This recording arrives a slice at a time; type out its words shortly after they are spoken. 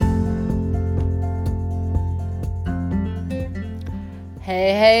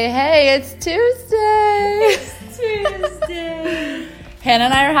Hey, it's Tuesday. It's Tuesday. Hannah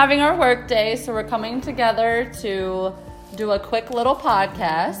and I are having our work day, so we're coming together to do a quick little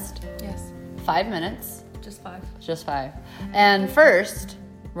podcast. Yes. 5 minutes. Just 5. Just 5. And first,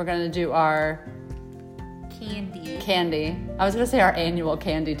 we're going to do our candy. I was going to say our annual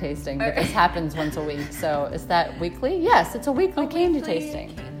candy tasting, but this happens once a week. So is that weekly? Yes, it's a weekly candy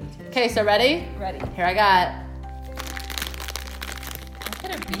tasting. Okay, so ready? Ready. Here I got.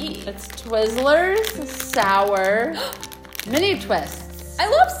 What could it be? It's Twizzlers Sour Mini Twists. I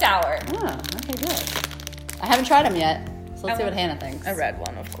love sour. Oh, okay, good. I haven't tried them yet, so let's see what Hannah thinks. A red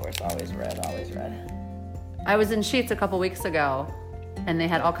one, of course. Always red. I was in Sheetz a couple weeks ago, and they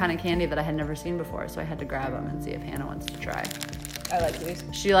had all kind of candy that I had never seen before, so I had to grab them and see if Hannah wants to try. I like these.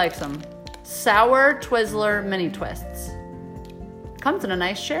 She likes them. Sour Twizzler Mini Twists. Comes in a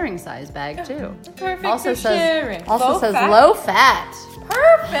nice sharing size bag too. Perfect Also for says sharing. also Low says fat. low fat,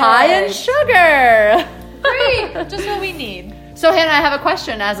 Perfect. high in sugar. Great. Just what we need. So Hannah, I have a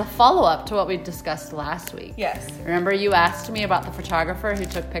question as a follow-up to what we discussed last week. Yes. Remember you asked me about the photographer who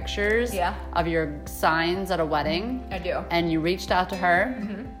took pictures of your signs at a wedding? I do. And you reached out to her,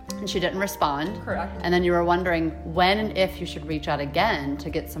 and she didn't respond. Correct. And then you were wondering when and if you should reach out again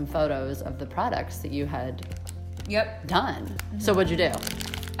to get some photos of the products that you had done. So what'd you do?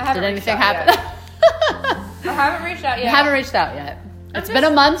 I haven't Did reached anything out happen? I haven't reached out yet. You haven't reached out yet. It's been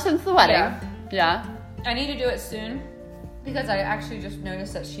a month since the wedding. Yeah. I need to do it soon because I actually just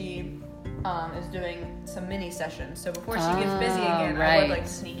noticed that she is doing some mini sessions. So before she gets busy again, I would like to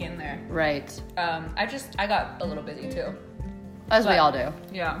sneak in there. Right. I got a little busy too. As we all do.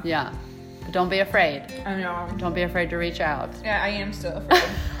 Yeah. Yeah. But don't be afraid. I know. Don't be afraid to reach out. Yeah, I am still afraid.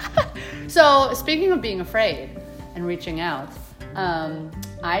 So, speaking of being afraid and reaching out,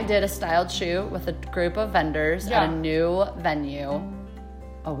 I did a styled shoot with a group of vendors at a new venue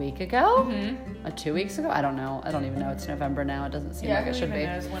a week ago? 2 weeks ago? I don't know. I don't even know. It's November now. It doesn't seem like it should be.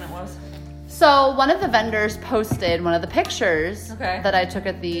 Knows when it was. So, one of the vendors posted one of the pictures Okay. that I took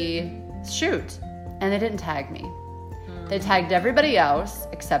at the shoot, and they didn't tag me. They tagged everybody else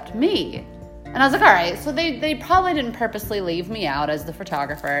except me. And I was like, all right, so they probably didn't purposely leave me out as the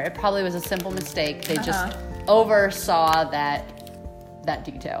photographer. It probably was a simple mistake. They just oversaw that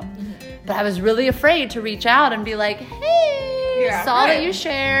detail. But I was really afraid to reach out and be like, hey, that you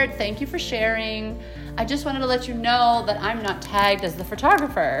shared. Thank you for sharing. I just wanted to let you know that I'm not tagged as the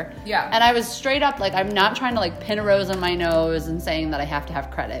photographer. Yeah. And I was straight up like, I'm not trying to like pin a rose on my nose and saying that I have to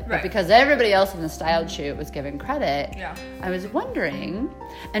have credit. But because everybody else in the styled shoot was giving credit, I was wondering.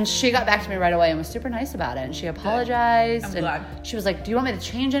 And she got back to me right away and was super nice about it. And she apologized. I'm glad. She was like, do you want me to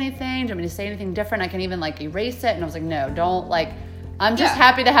change anything? Do you want me to say anything different? I can even like erase it. And I was like, no, don't like. I'm just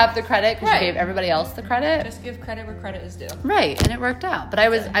happy to have the credit because you gave everybody else the credit. Just give credit where credit is due. Right, and it worked out. But I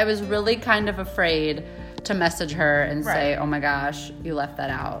was really kind of afraid to message her and say, oh my gosh, you left that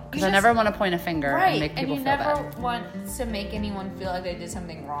out. Because I never want to point a finger and make people feel bad. And you never want to make anyone feel like they did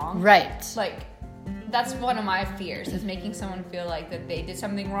something wrong. Right. Like, that's one of my fears, is making someone feel like that they did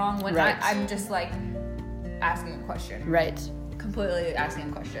something wrong when I'm just like asking a question. Right. Completely asking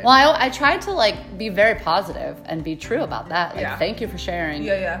a question. Well, I tried to like be very positive and be true about that. Like, thank you for sharing.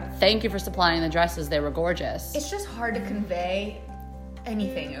 Thank you for supplying the dresses. They were gorgeous. It's just hard to convey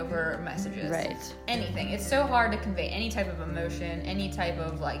anything over messages. Right. Anything. It's so hard to convey any type of emotion, any type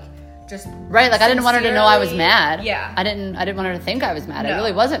of like just right. Like I didn't want her to know I was mad. Yeah. I didn't want her to think I was mad. I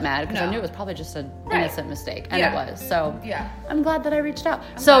really wasn't mad because I knew it was probably just an innocent mistake, and it was. So I'm glad that I reached out.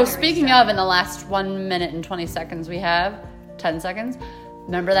 So speaking of, in the last 1 minute and 20 seconds we have. 10 seconds.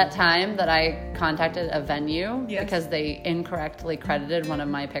 Remember that time that I contacted a venue because they incorrectly credited one of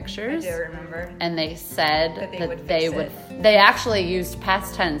my pictures? I do remember. And they said that they actually used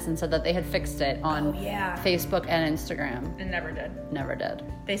past tense and said that they had fixed it on Facebook and Instagram. And never did. Never did.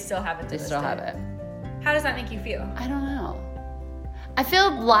 They still have it. They still have it. How does that make you feel? I don't know. I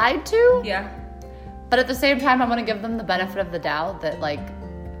feel lied to. Yeah. But at the same time, I want to give them the benefit of the doubt that like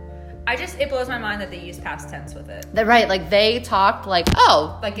it blows my mind that they use past tense with it. Right, like they talked like,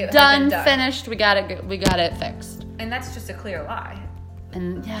 oh, like it done, finished, we got it fixed. And that's just a clear lie.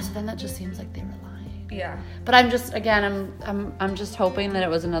 And so then that just seems like they were lying. Yeah. But I'm just I'm just hoping that it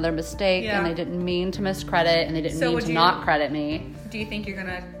was another mistake and they didn't mean to miscredit and they didn't mean to not credit me. Do you think you're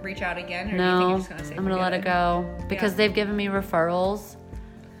gonna reach out again, or no, do you think you're just gonna say I'm gonna let it go because they've given me referrals,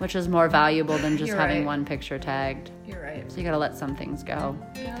 which is more valuable than just having one picture tagged. You're right. So you gotta let some things go.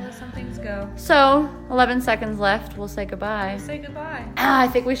 You gotta let some things go. So 11 seconds left. We'll say goodbye. Say goodbye. I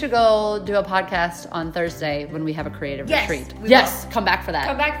think we should go do a podcast on Thursday when we have a creative retreat. Yes, come back for that.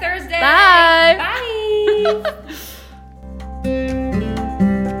 Come back Thursday. Bye.